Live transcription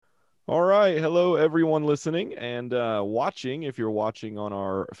All right. Hello, everyone listening and watching. If you're watching on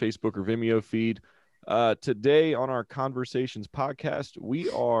our Facebook or Vimeo feed, today on our Conversations podcast, we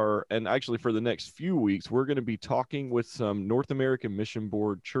are, and actually for the next few weeks, we're going to be talking with some North American Mission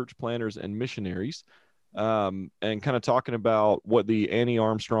Board church planners and missionaries, and kind of talking about what the Annie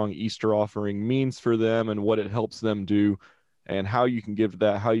Armstrong Easter offering means for them and what it helps them do, and how you can give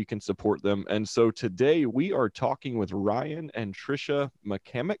that, how you can support them. And so today we are talking with Ryan and Trisha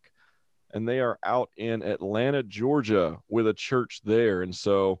McCamick, and they are out in Atlanta, Georgia, with a church there. And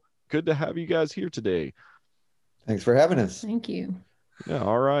so good to have you guys here today. Thanks for having us. Thank you. Yeah,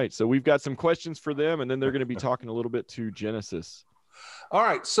 all right. So we've got some questions for them, and then they're going to be talking a little bit to Genesis. All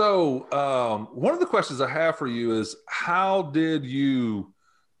right. So one of the questions I have for you is, how did you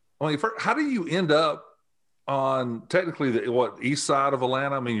end up on technically the east side of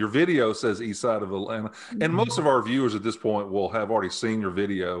Atlanta? I mean, your video says east side of Atlanta, and most of our viewers at this point will have already seen your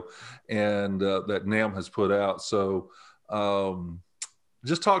video and that NAM has put out. So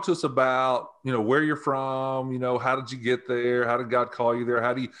just talk to us about, where you're from, how did you get there? How did God call you there?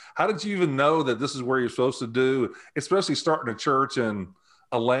 How did you even know that this is where you're supposed to do, especially starting a church in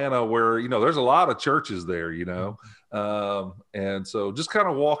Atlanta where, there's a lot of churches there, and so just kind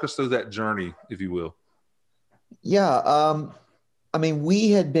of walk us through that journey, if you will. Yeah.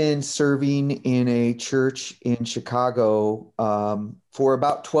 We had been serving in a church in Chicago for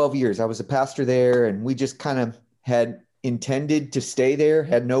about 12 years. I was a pastor there, and we just kind of had intended to stay there,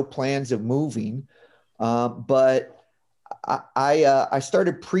 had no plans of moving. But I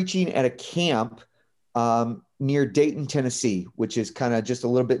started preaching at a camp near Dayton, Tennessee, which is kind of just a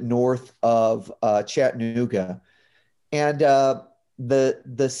little bit north of Chattanooga. And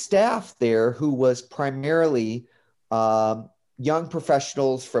the staff there, who was primarily young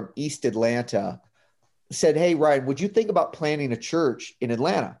professionals from East Atlanta, said, "Hey, Ryan, would you think about planning a church in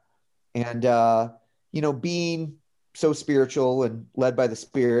Atlanta?" And, being so spiritual and led by the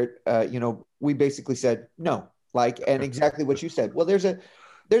Spirit, we basically said no, and exactly what you said. Well, there's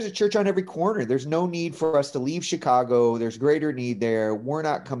a church on every corner. There's no need for us to leave Chicago. There's greater need there. We're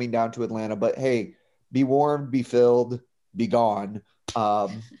not coming down to Atlanta, but hey, be warmed, be filled, be gone.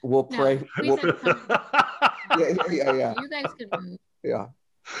 We'll pray. No, Yeah. You guys can move. Yeah.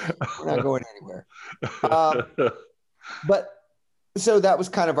 We're not going anywhere. But so that was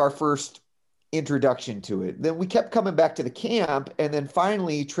kind of our first introduction to it. Then we kept coming back to the camp. And then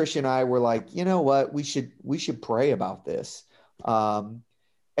finally, Trish and I were like, you know what? We should pray about this. And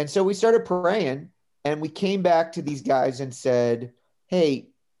so we started praying, and we came back to these guys and said, hey,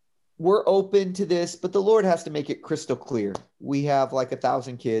 we're open to this, but the Lord has to make it crystal clear. We have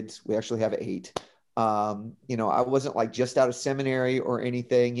 1,000 kids. We actually have 8. I wasn't just out of seminary or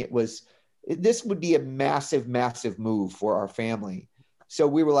anything. This would be a massive, massive move for our family. So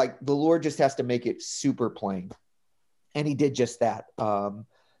we were like, the Lord just has to make it super plain. And he did just that.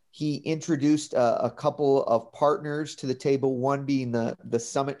 He introduced a couple of partners to the table, one being the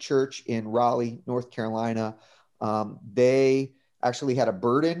Summit Church in Raleigh, North Carolina. They actually had a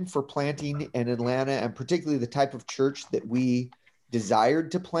burden for planting in Atlanta, and particularly the type of church that we desired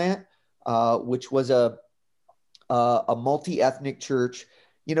to plant, which was a multi-ethnic church.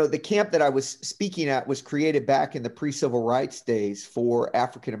 The camp that I was speaking at was created back in the pre-civil rights days for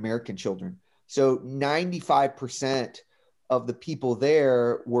African-American children. So 95% of the people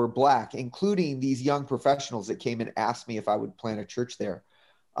there were Black, including these young professionals that came and asked me if I would plant a church there.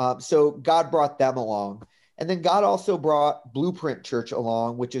 So God brought them along. And then God also brought Blueprint Church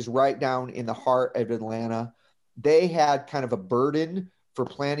along, which is right down in the heart of Atlanta. They had kind of a burden for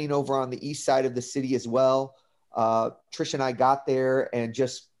planting over on the east side of the city as well. Trish and I got there and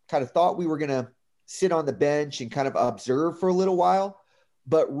just kind of thought we were going to sit on the bench and kind of observe for a little while.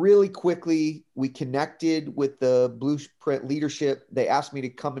 But really quickly, we connected with the Blueprint leadership. They asked me to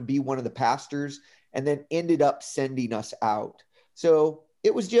come and be one of the pastors, and then ended up sending us out. So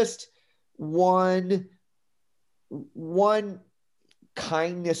it was just one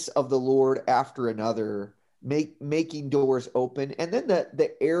kindness of the Lord after another, making doors open. And then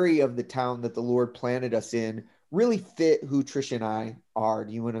the area of the town that the Lord planted us in really fit who Trish and I are.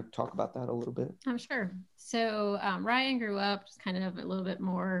 Do you want to talk about that a little bit? I'm sure. So Ryan grew up just kind of a little bit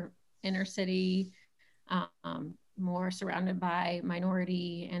more inner city, more surrounded by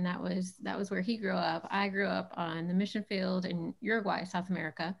minority, and that was where he grew up. I grew up on the mission field in Uruguay, South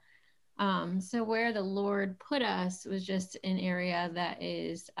America. So where the Lord put us was just an area that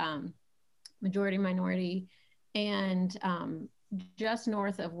is majority minority, and just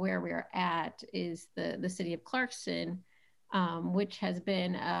north of where we're at is the city of Clarkston, which has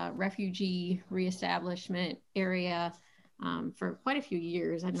been a refugee reestablishment area for quite a few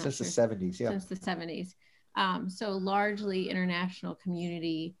years. I'm not Since sure. the 70s, yeah. Since the 70s. So largely international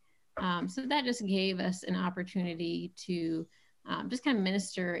community. So that just gave us an opportunity to just kind of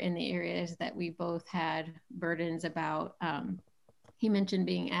minister in the areas that we both had burdens about. He mentioned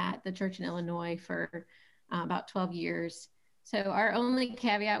being at the church in Illinois for about 12 years. So our only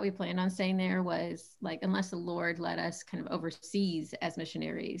caveat we planned on staying there was like, unless the Lord let us kind of overseas as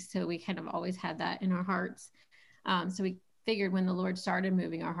missionaries. So we kind of always had that in our hearts. So we figured when the Lord started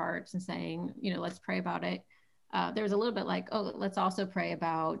moving our hearts and saying, let's pray about it. There was a little bit like, oh, let's also pray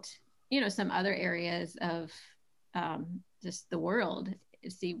about, some other areas of just the world,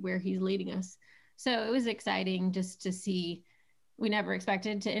 see where he's leading us. So it was exciting just to see. We never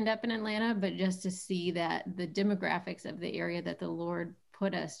expected to end up in Atlanta, but just to see that the demographics of the area that the Lord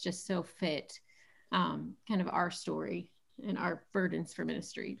put us just so fit kind of our story and our burdens for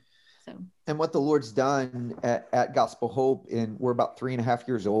ministry. So, and what the Lord's done at Gospel Hope, and we're about 3.5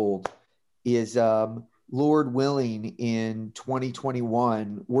 years old, is Lord willing, in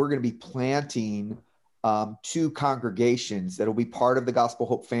 2021, we're going to be planting 2 congregations that will be part of the Gospel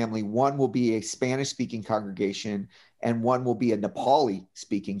Hope family. One will be a Spanish-speaking congregation, and one will be a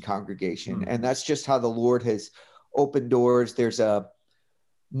Nepali-speaking congregation. Mm-hmm. And that's just how the Lord has opened doors. There's a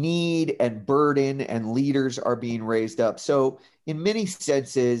need and burden, and leaders are being raised up. So in many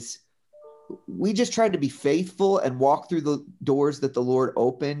senses, we just tried to be faithful and walk through the doors that the Lord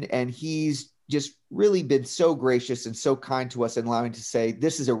opened. And he's just really been so gracious and so kind to us, and allowing to say,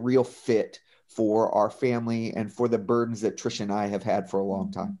 this is a real fit for our family and for the burdens that Tricia and I have had for a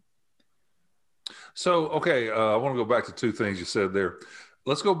long time. So, okay, I want to go back to 2 things you said there.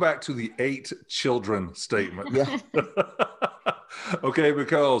 Let's go back to the 8 children statement. Yeah. Okay,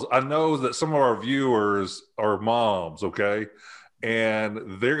 because I know that some of our viewers are moms, okay?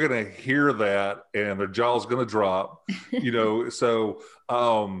 And they're going to hear that and their jaw's going to drop, So,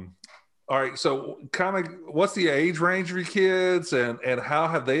 all right, so kind of what's the age range of your kids, and how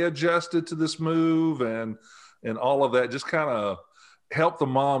have they adjusted to this move, and all of that? Just kind of help the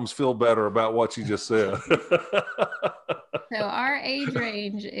moms feel better about what you just said. So our age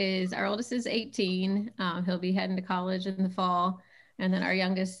range is, our oldest is 18. He'll be heading to college in the fall. And then our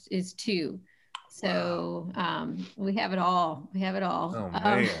youngest is 2. So we have it all. We have it all. Oh,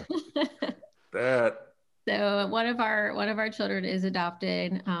 man. So one of our children is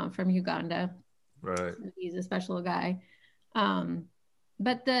adopted from Uganda. Right. He's a special guy.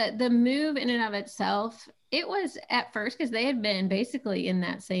 But the move in and of itself, it was at first because they had been basically in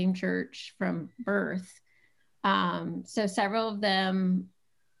that same church from birth. So several of them,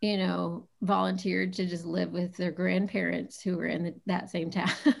 volunteered to just live with their grandparents who were in that same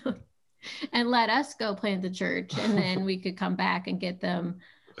town and let us go plant the church. And then we could come back and get them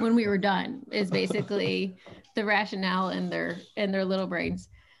when we were done, is basically the rationale in their little brains.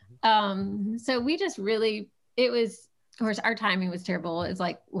 So we just really, it was, of course, our timing was terrible. It's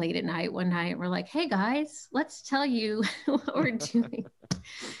like late at night one night. We're like, hey guys, let's tell you what we're doing.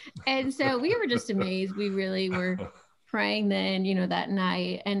 And so we were just amazed. We really were praying then, that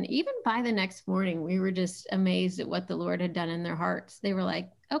night. And even by the next morning, we were just amazed at what the Lord had done in their hearts. They were like,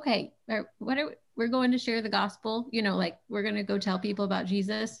 okay, we're going to share the gospel, we're going to go tell people about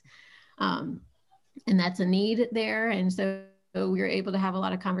Jesus. And that's a need there. And so we were able to have a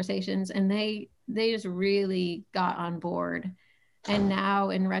lot of conversations, and they just really got on board. And now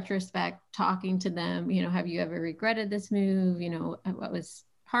in retrospect, talking to them, have you ever regretted this move? What was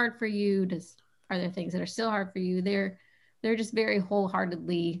hard for you? Are there things that are still hard for you? They're just very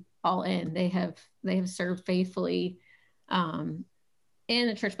wholeheartedly all in. They have served faithfully in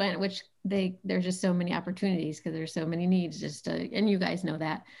the church plant, which there's just so many opportunities because there's so many needs and you guys know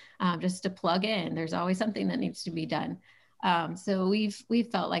that, just to plug in. There's always something that needs to be done. So we've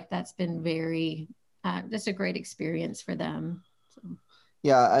felt like that's been very, just a great experience for them. So.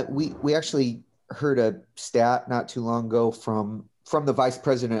 Yeah, we actually heard a stat not too long ago from the vice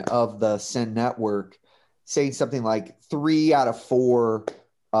president of the Send Network, saying something like 3 out of 4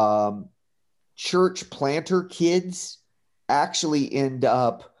 church planter kids actually end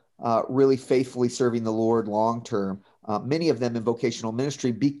up really faithfully serving the Lord long term. Many of them in vocational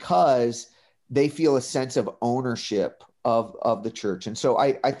ministry, because they feel a sense of ownership of the church. And so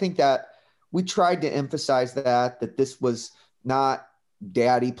I think that we tried to emphasize that this was not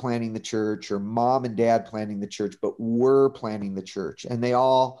daddy planning the church or mom and dad planning the church, but we're planning the church. And they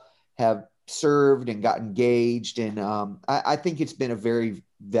all have served and got engaged. And I think it's been a very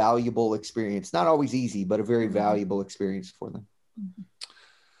valuable experience. Not always easy, but a very valuable experience for them.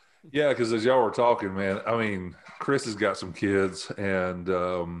 Yeah, because as y'all were talking, man, I mean, Chris has got some kids, and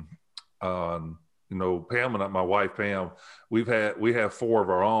Pam and my wife Pam, we have 4 of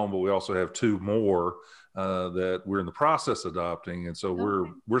our own, but we also have 2 more that we're in the process of adopting, and so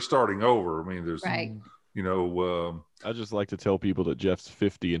we're starting over. I mean, there's Right. I just like to tell people that Jeff's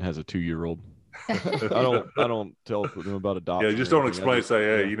 50 and has a 2-year-old. I don't tell them about adoption. Yeah, just don't explain. Say,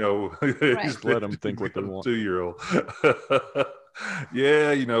 hey, Right. Just let them think what they want. 2-year-old.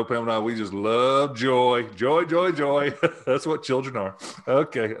 Yeah, Pam and I, we just love joy. That's what children are.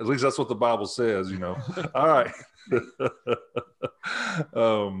 Okay, at least that's what the Bible says. All right.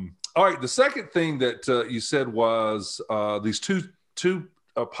 All right. The second thing that you said was these two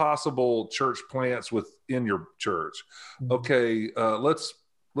possible church plants within your church. Okay, let's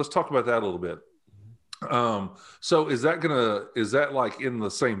talk about that a little bit. So is that like in the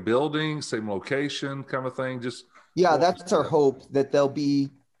same building, same location kind of thing? That's our hope, that there'll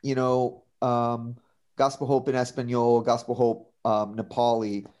be, Gospel Hope in Espanol, Gospel Hope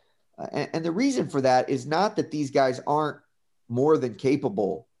Nepali. And the reason for that is not that these guys aren't more than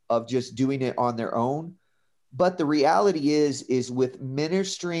capable of just doing it on their own. But the reality is with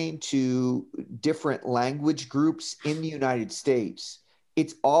ministering to different language groups in the United States,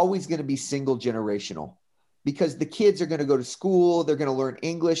 it's always going to be single generational, because the kids are going to go to school, they're going to learn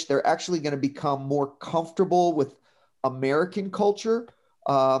English, they're actually going to become more comfortable with American culture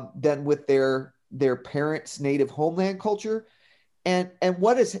than with their parents' native homeland culture. And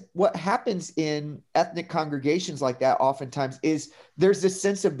what happens in ethnic congregations like that oftentimes is there's this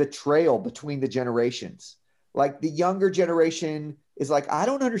sense of betrayal between the generations. Like the younger generation is like, I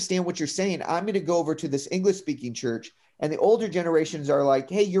don't understand what you're saying. I'm going to go over to this English speaking church. And the older generations are like,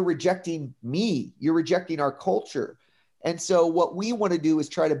 hey, you're rejecting me. You're rejecting our culture. And so what we want to do is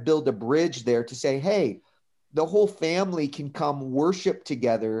try to build a bridge there to say, hey, the whole family can come worship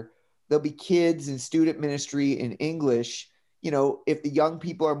together. There'll be kids and student ministry in English. If the young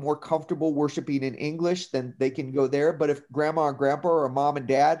people are more comfortable worshiping in English, then they can go there. But if grandma and grandpa or mom and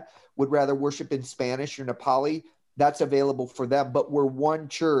dad would rather worship in Spanish or Nepali, that's available for them. But we're one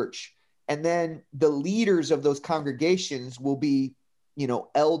church. And then the leaders of those congregations will be,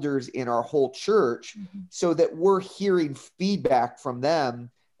 elders in our whole church, so that we're hearing feedback from them.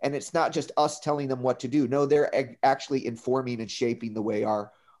 And it's not just us telling them what to do. No, they're actually informing and shaping the way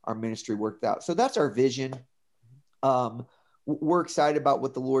our ministry worked out. So that's our vision. We're excited about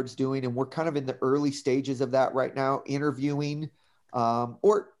what the Lord's doing, and we're kind of in the early stages of that right now, interviewing,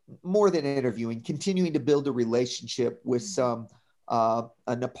 or more than interviewing, continuing to build a relationship with some a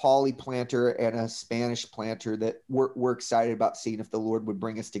Nepali planter and a Spanish planter that we're excited about seeing if the Lord would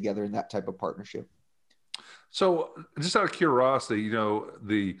bring us together in that type of partnership. So just out of curiosity,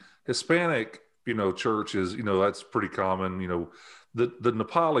 the Hispanic, church is, that's pretty common, the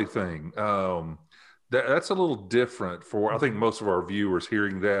Nepali thing, that's a little different for, I think, most of our viewers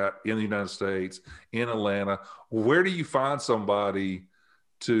hearing that in the United States, in Atlanta. Where do you find somebody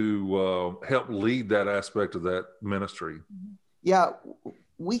to help lead that aspect of that ministry? Yeah,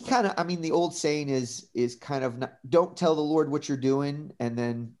 we kind of, the old saying is kind of don't tell the Lord what you're doing and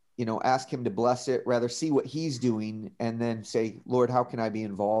then, ask him to bless it. Rather see what he's doing and then say, Lord, how can I be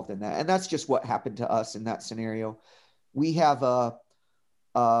involved in that? And that's just what happened to us in that scenario. We have a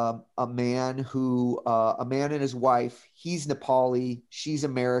man and his wife, he's Nepali, she's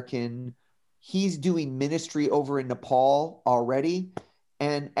American. He's doing ministry over in Nepal already.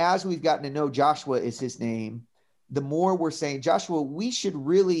 And as we've gotten to know, Joshua is his name, the more we're saying, Joshua, we should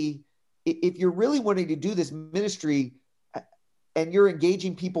really, if you're really wanting to do this ministry and you're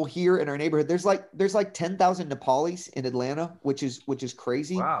engaging people here in our neighborhood, there's like 10,000 Nepalis in Atlanta, which is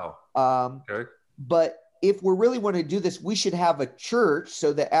crazy. Wow. Okay. But if we're really wanting to do this, we should have a church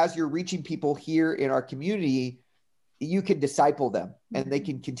so that as you're reaching people here in our community, you can disciple them and they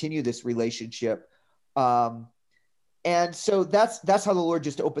can continue this relationship. And so that's how the Lord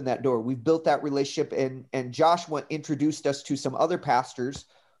just opened that door. We've built that relationship, and Joshua introduced us to some other pastors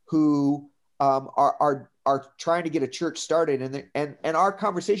who are trying to get a church started. And our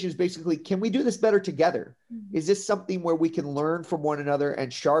conversation is basically, can we do this better together? Is this something where we can learn from one another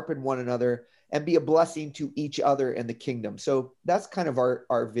and sharpen one another and be a blessing to each other in the kingdom? So that's kind of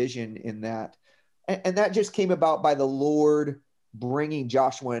our vision in that. And that just came about by the Lord bringing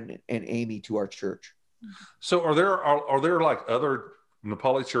Joshua and Amy to our church. So are there like other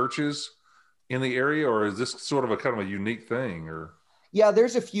Nepali churches in the area, or is this sort of a kind of a unique thing? Or yeah,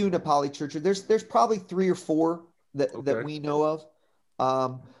 there's a few Nepali churches. There's probably 3 or 4 that we know of.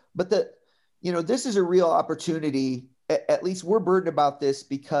 But this is a real opportunity. At least we're burdened about this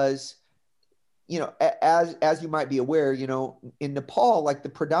because, as you might be aware, in Nepal, like the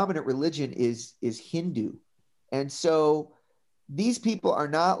predominant religion is Hindu. And so these people are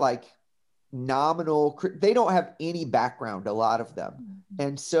not like nominal, they don't have any background, a lot of them.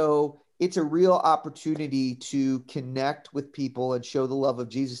 And so it's a real opportunity to connect with people and show the love of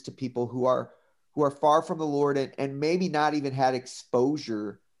Jesus to people who are far from the Lord and maybe not even had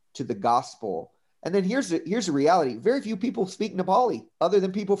exposure to the gospel. And then here's the reality. Very few people speak Nepali other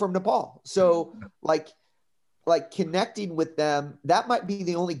than people from Nepal. So like connecting with them, that might be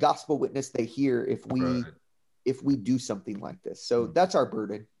the only gospel witness they hear if we do something like this. So that's our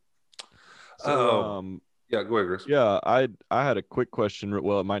burden. So, yeah, go ahead, Chris. Yeah, I had a quick question.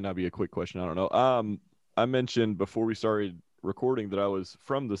 Well, it might not be a quick question. I don't know. I mentioned before we started recording that I was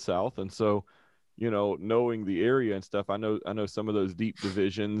from the South, and so, knowing the area and stuff, I know some of those deep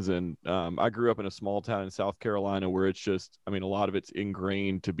divisions, and I grew up in a small town in South Carolina where it's just, a lot of it's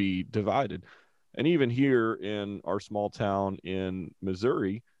ingrained to be divided, and even here in our small town in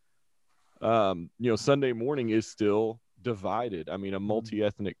Missouri, Sunday morning is still divided. A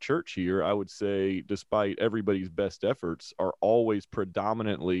multi-ethnic church here, I would say, despite everybody's best efforts, are always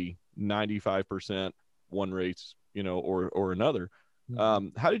predominantly 95% one race, or another.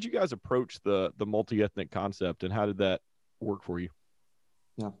 How did you guys approach the multi-ethnic concept, and how did that work for you?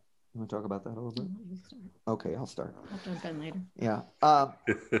 Yeah. You want to talk about that a little bit? Okay, I'll start. I'll jump in later. Yeah.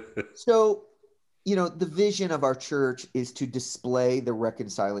 So, the vision of our church is to display the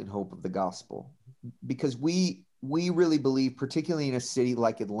reconciling hope of the gospel, because we really believe, particularly in a city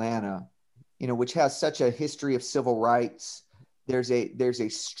like Atlanta, which has such a history of civil rights. There's a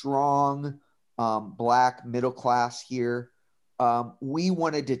strong Black middle class here. We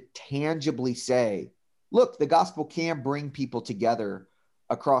wanted to tangibly say, look, the gospel can bring people together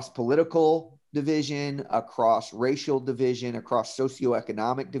across political division, across racial division, across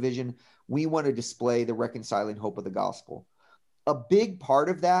socioeconomic division. We want to display the reconciling hope of the gospel. A big part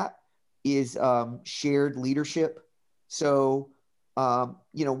of that is shared leadership. So,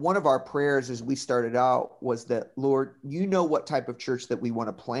 one of our prayers as we started out was that, Lord, what type of church that we want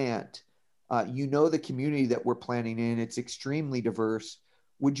to plant. The community that we're planting in, it's extremely diverse.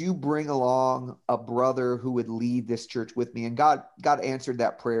 Would you bring along a brother who would lead this church with me? And God answered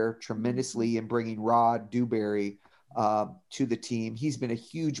that prayer tremendously in bringing Rod Dewberry to the team. He's been a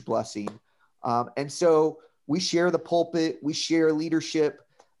huge blessing. And so we share the pulpit, we share leadership.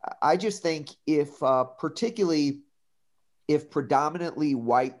 I just think particularly if predominantly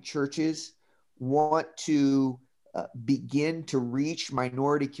white churches want to begin to reach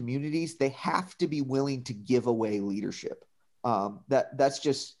minority communities, they have to be willing to give away leadership.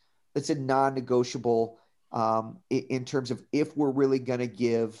 That's a non-negotiable in terms of if we're really going to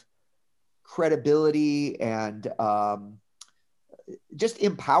give credibility and just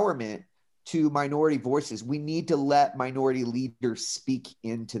empowerment to minority voices. We need to let minority leaders speak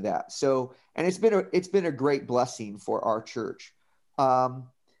into that. So, and it's been a great blessing for our church.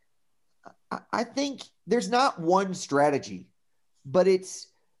 I think there's not one strategy, but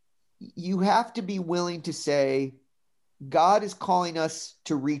you have to be willing to say, God is calling us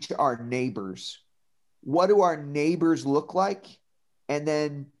to reach our neighbors. What do our neighbors look like? And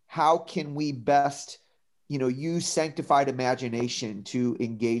then how can we best, use sanctified imagination to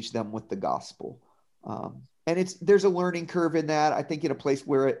engage them with the gospel? And there's a learning curve in that. I think in a place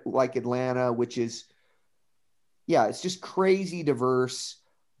like Atlanta, which is, it's just crazy diverse.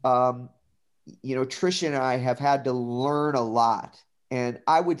 Tricia and I have had to learn a lot. And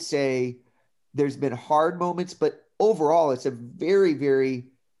I would say there's been hard moments, but overall, it's a very, very,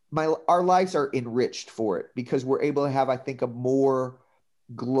 our lives are enriched for it because we're able to have, I think, a more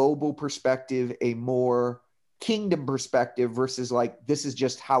global perspective, a more kingdom perspective versus like, this is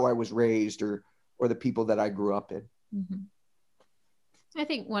just how I was raised or the people that I grew up in. Mm-hmm. I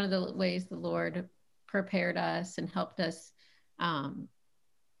think one of the ways the Lord prepared us and helped us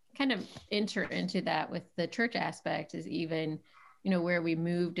kind of enter into that with the church aspect is even, where we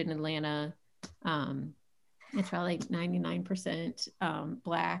moved in Atlanta, it's probably 99%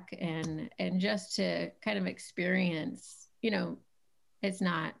 Black and just to kind of experience, it's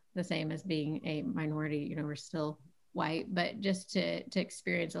not the same as being a minority, we're still white, but just to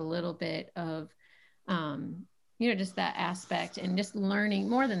experience a little bit of, just that aspect and just learning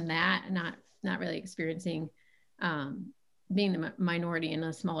more than that, not really experiencing being the minority in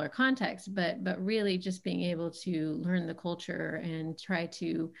a smaller context, but really just being able to learn the culture and try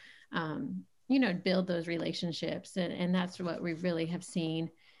to, build those relationships. And that's what we really have seen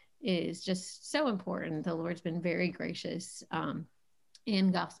is just so important. The Lord's been very gracious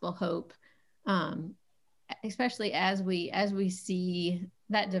in Gospel Hope, especially as we see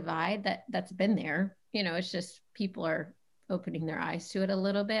that divide that's been there. It's just people are opening their eyes to it a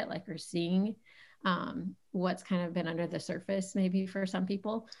little bit, like we're seeing what's kind of been under the surface maybe for some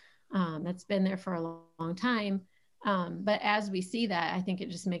people. that's been there for a long time. But as we see that, I think it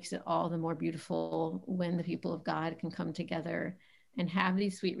just makes it all the more beautiful when the people of God can come together and have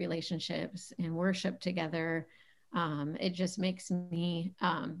these sweet relationships and worship together. It just makes me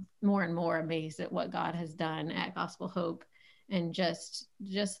more and more amazed at what God has done at Gospel Hope, and just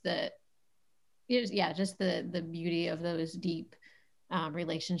the beauty of those deep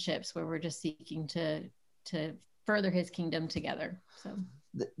relationships where we're just seeking to further His kingdom together. So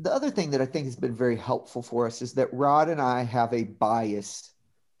the other thing that I think has been very helpful for us is that Rod and I have a bias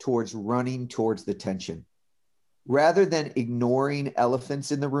towards running towards the tension. Rather than ignoring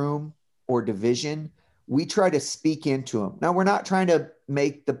elephants in the room or division, we try to speak into them. Now, we're not trying to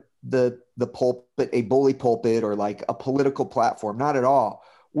make the pulpit a bully pulpit or like a political platform, not at all.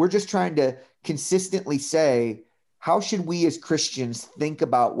 We're just trying to consistently say, how should we as Christians think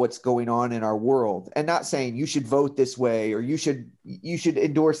about what's going on in our world? And not saying you should vote this way or you should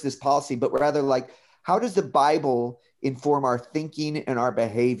endorse this policy, but rather like, how does the Bible inform our thinking and our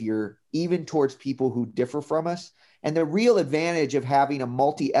behavior, even towards people who differ from us? And the real advantage of having a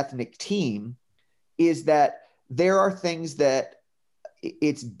multi-ethnic team is that there are things that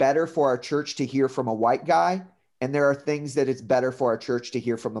it's better for our church to hear from a white guy, and there are things that it's better for our church to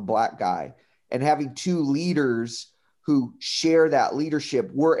hear from a black guy. And having two leaders who share that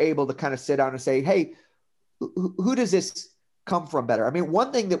leadership, we're able to kind of sit down and say, hey, who does this come from better? I mean,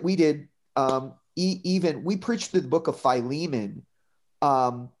 one thing that we did, even we preached through the book of Philemon,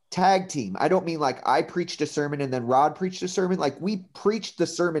 tag team. I don't mean like I preached a sermon and then Rod preached a sermon. Like we preached the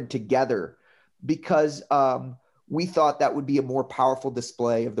sermon together because we thought that would be a more powerful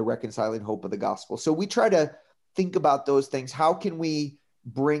display of the reconciling hope of the gospel. So we try to think about those things. How can we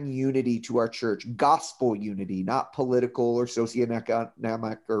bring unity to our church? Gospel unity, not political or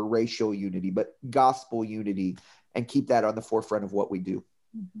socioeconomic or racial unity, but gospel unity, and keep that on the forefront of what we do.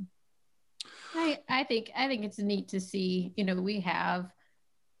 Mm-hmm. I think it's neat to see, we have,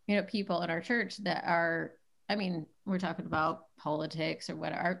 people in our church that are, I mean, we're talking about politics or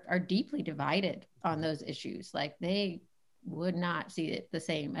what are deeply divided on those issues. Like they would not see it the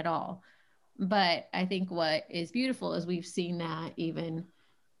same at all. But I think what is beautiful is we've seen that even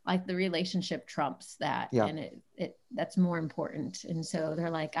like the relationship trumps that, and that's more important. And so they're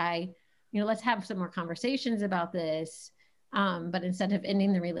like, let's have some more conversations about this. But instead of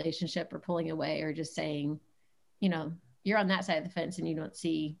ending the relationship or pulling away or just saying, you're on that side of the fence and you don't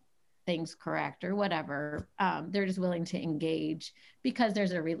see things correct or whatever, they're just willing to engage because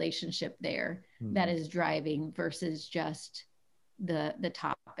there's a relationship there that is driving versus just the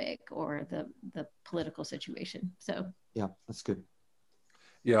topic or the political situation. So yeah, that's good.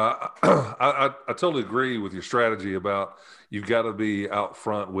 Yeah, I totally agree with your strategy about you've got to be out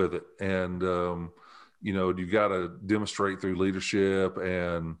front with it, and you've got to demonstrate through leadership.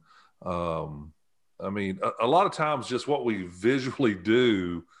 And I mean, a lot of times just what we visually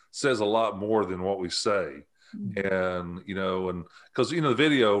do says a lot more than what we say. And and because the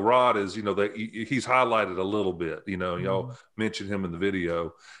video, Rod is that he's highlighted a little bit, y'all mentioned him in the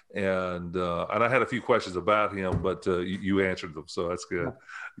video, and I had a few questions about him, but you answered them, so that's good.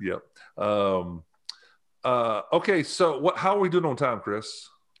 Yep. Okay, so how are we doing on time, Chris?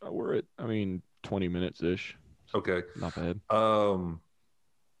 We're at 20 minutes ish. Okay, not bad.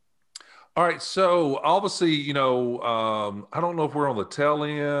 All right, so obviously, I don't know if we're on the tail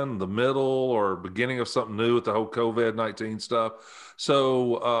end, the middle, or beginning of something new with the whole COVID-19 stuff.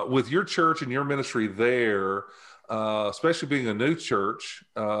 So with your church and your ministry there, especially being a new church,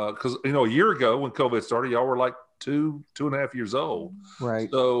 because, a year ago when COVID started, y'all were like 2.5 years old. Right.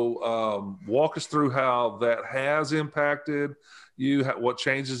 So walk us through how that has impacted you. What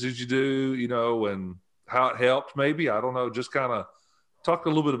changes did you do, and how it helped maybe? I don't know. Just kind of talk a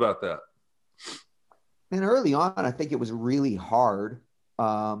little bit about that. And early on, I think it was really hard,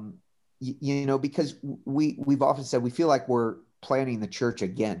 because we've often said we feel like we're planning the church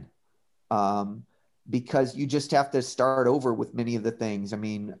again, because you just have to start over with many of the things. I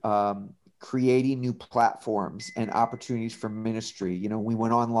mean, creating new platforms and opportunities for ministry. We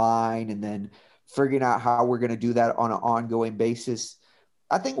went online and then figuring out how we're going to do that on an ongoing basis.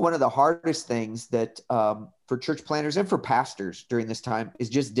 I think one of the hardest things that for church planners and for pastors during this time is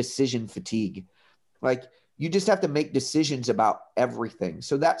just decision fatigue. Like you just have to make decisions about everything.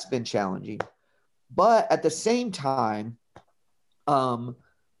 So that's been challenging. But at the same time,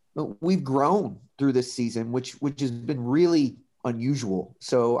 we've grown through this season, which has been really unusual.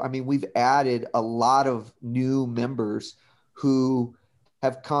 So, I mean, we've added a lot of new members who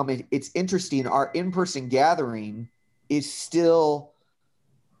have come. It's interesting. Our in-person gathering is still,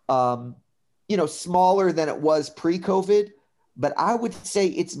 smaller than it was pre-COVID, but I would say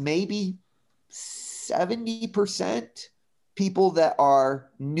it's maybe 70% people that are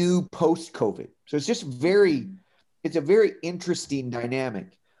new post-COVID. So it's just it's a very interesting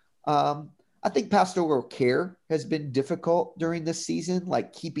dynamic. I think pastoral care has been difficult during this season,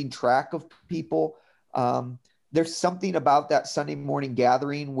 like keeping track of people. There's something about that Sunday morning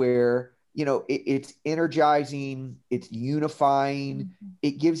gathering where, it's energizing, it's unifying.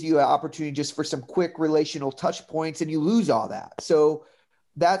 It gives you an opportunity just for some quick relational touch points, and you lose all that. So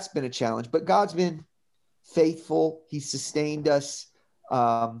that's been a challenge, but God's been faithful. He sustained us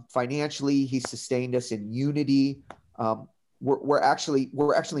financially. He sustained us in unity. We're actually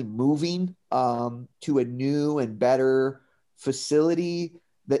moving to a new and better facility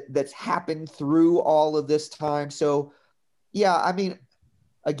that's happened through all of this time. So, yeah, I mean,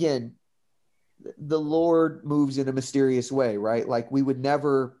 again, the Lord moves in a mysterious way, right? Like we would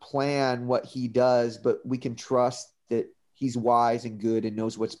never plan what he does, but we can trust that he's wise and good and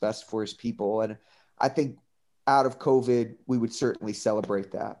knows what's best for his people. And I think out of COVID, we would certainly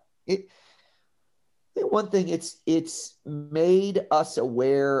celebrate that. One thing, it's made us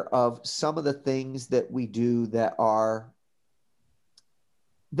aware of some of the things that we do that we're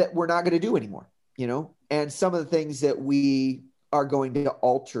not going to do anymore, and some of the things that we are going to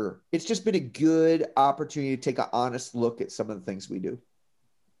alter. It's just been a good opportunity to take an honest look at some of the things we do.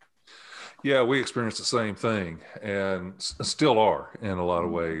 Yeah, we experienced the same thing and still are in a lot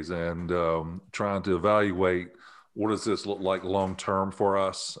of ways, and trying to evaluate what does this look like long-term for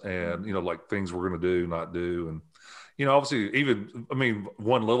us, and, like things we're going to do, not do. And, obviously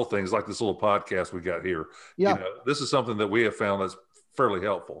one little thing is like this little podcast we got here. Yeah. This is something that we have found that's fairly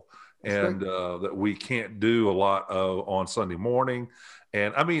helpful, and that we can't do a lot of on Sunday morning.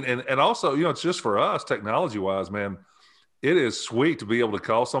 And and also, it's just for us technology wise, man, it is sweet to be able to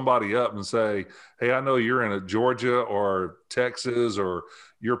call somebody up and say, hey, I know you're in Georgia or Texas, or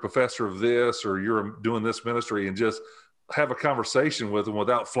you're a professor of this, or you're doing this ministry, and just have a conversation with them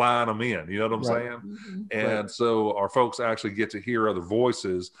without flying them in. You know what I'm saying? Mm-hmm. And so our folks actually get to hear other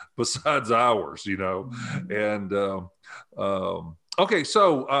voices besides ours, and, okay.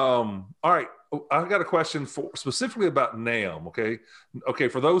 So, all right. I got a question specifically about NAM. Okay.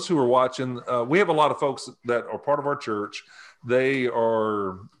 For those who are watching, we have a lot of folks that are part of our church. They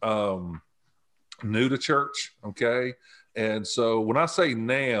are new to church. Okay. And so when I say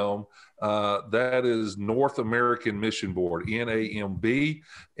NAM, that is North American Mission Board, NAMB.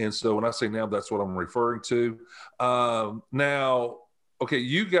 And so when I say NAM, that's what I'm referring to. Now, okay,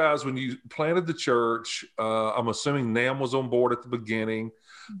 you guys, when you planted the church, I'm assuming NAM was on board at the beginning.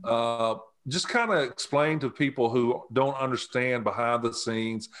 Just kind of explain to people who don't understand behind the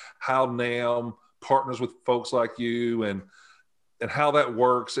scenes how NAM partners with folks like you, and how that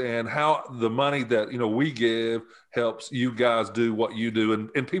works, and how the money that we give helps you guys do what you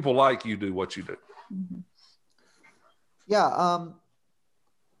do, and people like you do what you do. Yeah,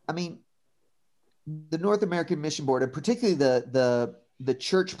 the North American Mission Board, and particularly the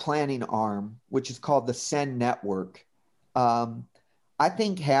church planning arm, which is called the Send Network, I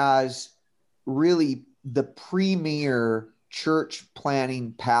think has really the premier church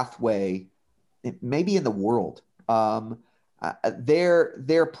planning pathway, maybe in the world.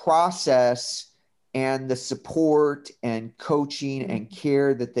 Their process and the support and coaching and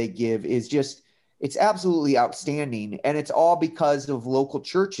care that they give is just, it's absolutely outstanding. And it's all because of local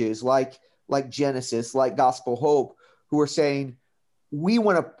churches like Genesis, like Gospel Hope, who are saying, we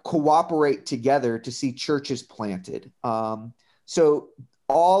want to cooperate together to see churches planted. So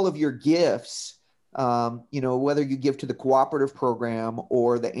all of your gifts, whether you give to the cooperative program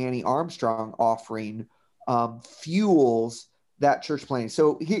or the Annie Armstrong offering, fuels that church planting.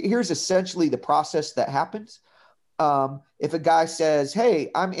 So here's essentially the process that happens. If a guy says,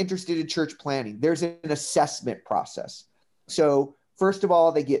 hey, I'm interested in church planting, there's an assessment process. So first of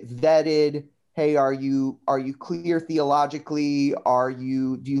all, they get vetted. Hey, are you clear theologically?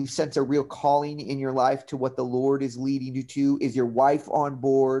 Do you sense a real calling in your life to what the Lord is leading you to? Is your wife on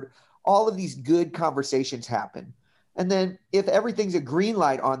board? All of these good conversations happen. And then if everything's a green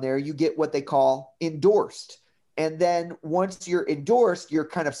light on there, you get what they call endorsed. And then once you're endorsed, you're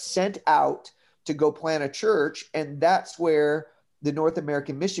kind of sent out to go plant a church. And that's where the North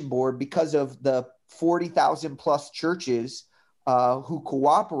American Mission Board, because of the 40,000 plus churches who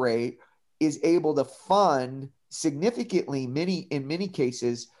cooperate, is able to fund significantly, in many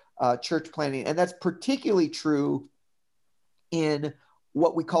cases, church planting. And that's particularly true in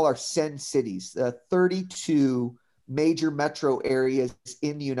what we call our Send cities, 32 major metro areas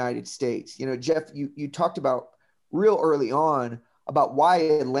in the United States. Jeff, you talked about real early on about why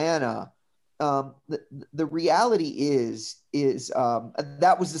Atlanta. the reality is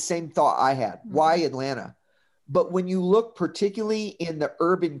that was the same thought I had. Why Atlanta? But when you look particularly in the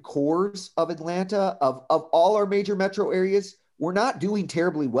urban cores of Atlanta, of all our major metro areas, we're not doing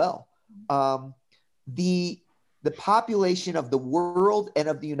terribly well. The population of the world and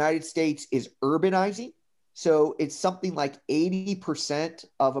of the United States is urbanizing. So it's something like 80%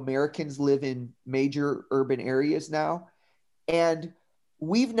 of Americans live in major urban areas now. And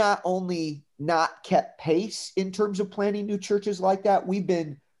we've not only not kept pace in terms of planning new churches like that, we've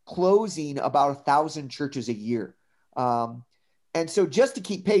been closing about 1,000 churches a year. And so just to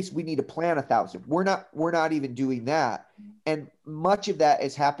keep pace, we need to plan 1,000. We're not even doing that. And much of that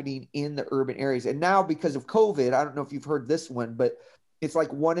is happening in the urban areas. And now because of COVID, I don't know if you've heard this one, but it's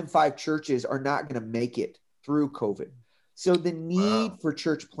like 1 in 5 churches are not going to make it through COVID. So the need for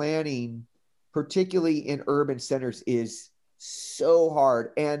church planning, particularly in urban centers, is so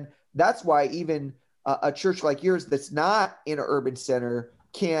hard. And that's why even a church like yours that's not in an urban center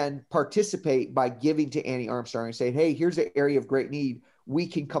can participate by giving to Annie Armstrong and saying, hey, here's an area of great need. We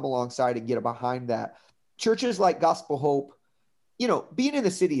can come alongside and get behind that. Churches like Gospel Hope, being in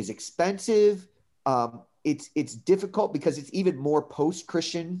the city is expensive. It's difficult because it's even more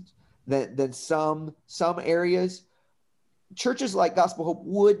post-Christian than some areas. Churches like Gospel Hope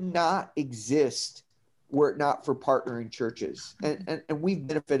would not exist were it not for partnering churches. And we've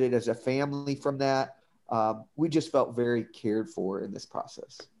benefited as a family from that. We just felt very cared for in this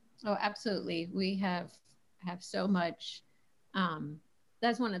process. Oh, absolutely. We have so much.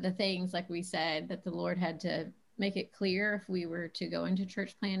 That's one of the things, like we said, that the Lord had to make it clear if we were to go into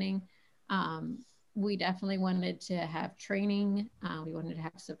church planning. We definitely wanted to have training. We wanted to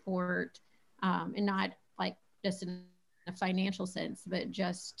have support, and not like just in a financial sense, but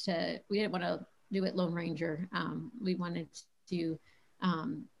we didn't want to do it Lone Ranger. We wanted to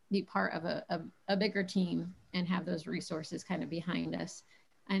be part of a bigger team and have those resources kind of behind us.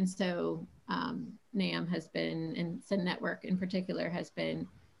 And so NAM has been, and Send Network in particular, has been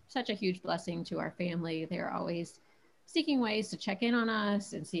such a huge blessing to our family. They're always seeking ways to check in on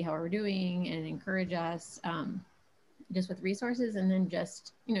us and see how we're doing and encourage us, just with resources, and then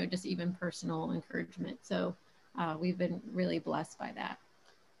just even personal encouragement. So we've been really blessed by that.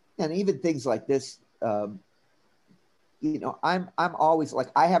 And even things like this, I'm always like,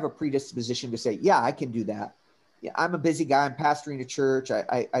 I have a predisposition to say, yeah, I can do that. Yeah, I'm a busy guy. I'm pastoring a church.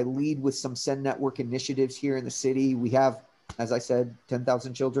 I lead with some Send Network initiatives here in the city. We have, as I said,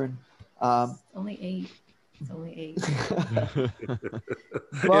 10,000 children. Only 8. It's only 8.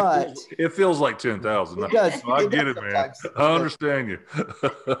 But it feels like 10,000. It does. I get it, man. I understand you.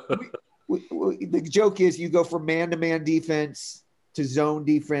 The joke is you go from man-to-man defense to zone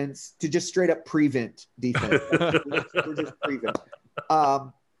defense to just straight up prevent defense. We're just prevent.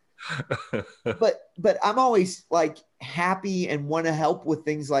 But I'm always like happy and want to help with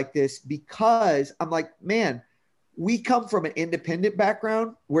things like this because I'm like, man, we come from an independent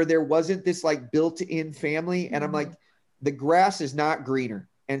background where there wasn't this like built-in family. And I'm like, the grass is not greener.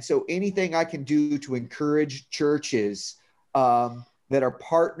 And so anything I can do to encourage churches that are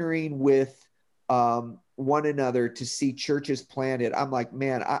partnering with one another to see churches planted, I'm like,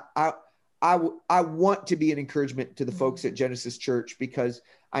 man, I want to be an encouragement to the folks at Genesis Church because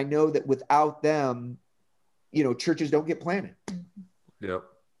I know that without them, churches don't get planted. Yep.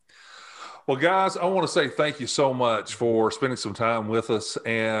 Well, guys, I want to say thank you so much for spending some time with us.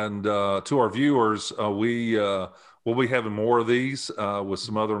 And to our viewers, we'll be having more of these with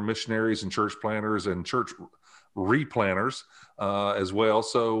some other missionaries and church planners and church replanners as well.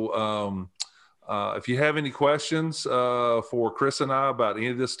 So if you have any questions for Chris and I about any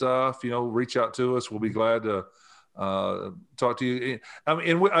of this stuff, reach out to us. We'll be glad to talk to you. I mean,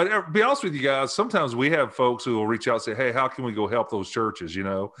 and I'll be honest with you guys, sometimes we have folks who will reach out and say, hey, how can we go help those churches,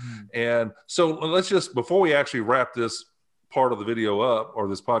 And so let's just, before we actually wrap this part of the video up or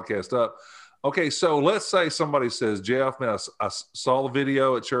this podcast up, okay, so let's say somebody says, Jeff, man, I saw the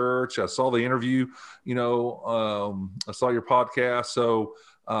video at church. I saw the interview, I saw your podcast. So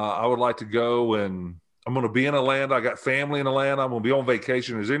I would like to go, and I'm going to be in Atlanta. I got family in Atlanta. I'm going to be on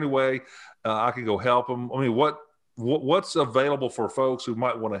vacation. Is there any way I can go help them? I mean, what's available for folks who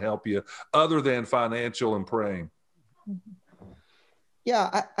might want to help you other than financial and praying?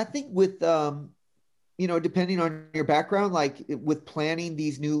 Yeah, I think with, depending on your background, like with planning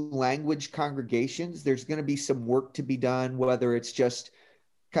these new language congregations, there's going to be some work to be done, whether it's just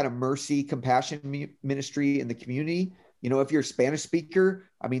kind of mercy, compassion ministry in the community. If you're a Spanish speaker,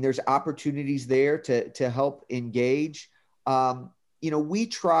 I mean, there's opportunities there to help engage. We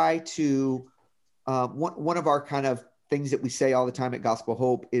try to, one of our kind of things that we say all the time at Gospel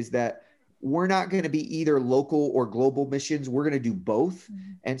Hope is that we're not going to be either local or global missions. We're going to do both.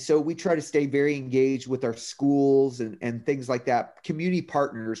 And so we try to stay very engaged with our schools and things like that. Community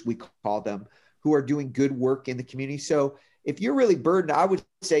partners, we call them, who are doing good work in the community. So if you're really burdened, I would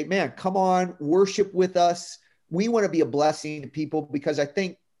say, man, come on, worship with us. We want to be a blessing to people, because I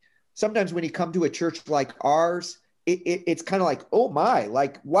think sometimes when you come to a church like ours, it's kind of like, oh my,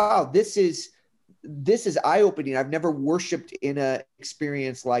 like, wow, this is eye-opening. I've never worshiped in an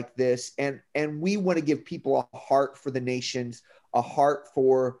experience like this. And we want to give people a heart for the nations, a heart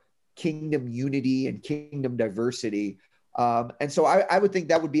for kingdom unity and kingdom diversity. And so I would think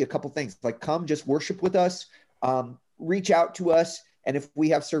that would be a couple things, like, come just worship with us, reach out to us. And if we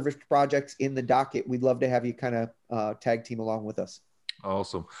have service projects in the docket, we'd love to have you kind of tag team along with us.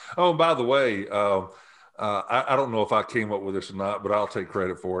 Awesome. Oh, and by the way, I don't know if I came up with this or not, but I'll take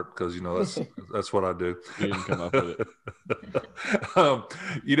credit for it, because, you know, that's what I do. You didn't come up with it.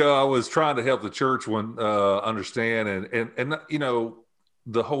 You know, I was trying to help the church understand and you know,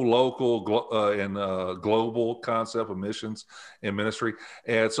 the whole local and global concept of missions and ministry.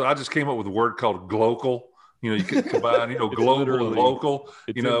 And so I just came up with a word called glocal. You know, you could combine, you know, global and local,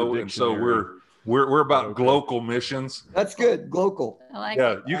 you know, and so we're about glocal missions. That's good. Glocal. I like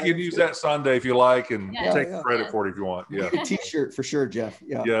yeah, it. you can use that Sunday if you like, and take credit for it if you want. Yeah. T-shirt for sure, Jeff.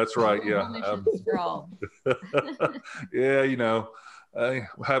 Yeah. Yeah, that's right. Yeah. Missions for all. Yeah, you know, I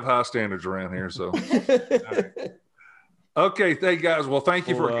have high standards around here. So, right. Okay, thank you guys. Well, thank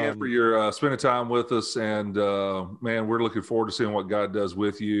you for your spending time with us, and man, we're looking forward to seeing what God does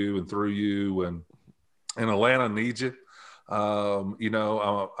with you and through you, and Atlanta needs you. You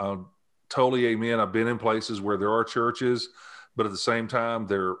know, I'm totally amen. I've been in places where there are churches, but at the same time,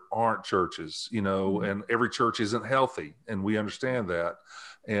 there aren't churches, you know, and every church isn't healthy. And we understand that.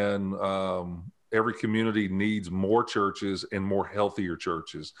 And every community needs more churches and more healthier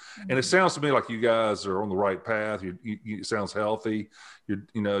churches. And it sounds to me like you guys are on the right path. It sounds healthy.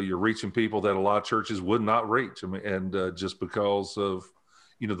 You're reaching people that a lot of churches would not reach. I mean, and just because of,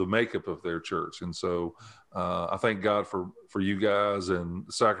 you know, the makeup of their church. And so I thank God for you guys and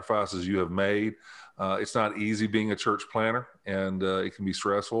the sacrifices you have made. It's not easy being a church planner, and it can be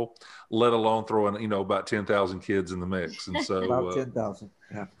stressful, let alone throwing, you know, about 10,000 kids in the mix. And so about 10,000.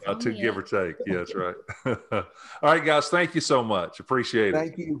 Yeah. To give or take. Yeah, that's right. All right, guys. Thank you so much. Appreciate it.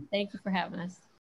 Thank you. Thank you for having us.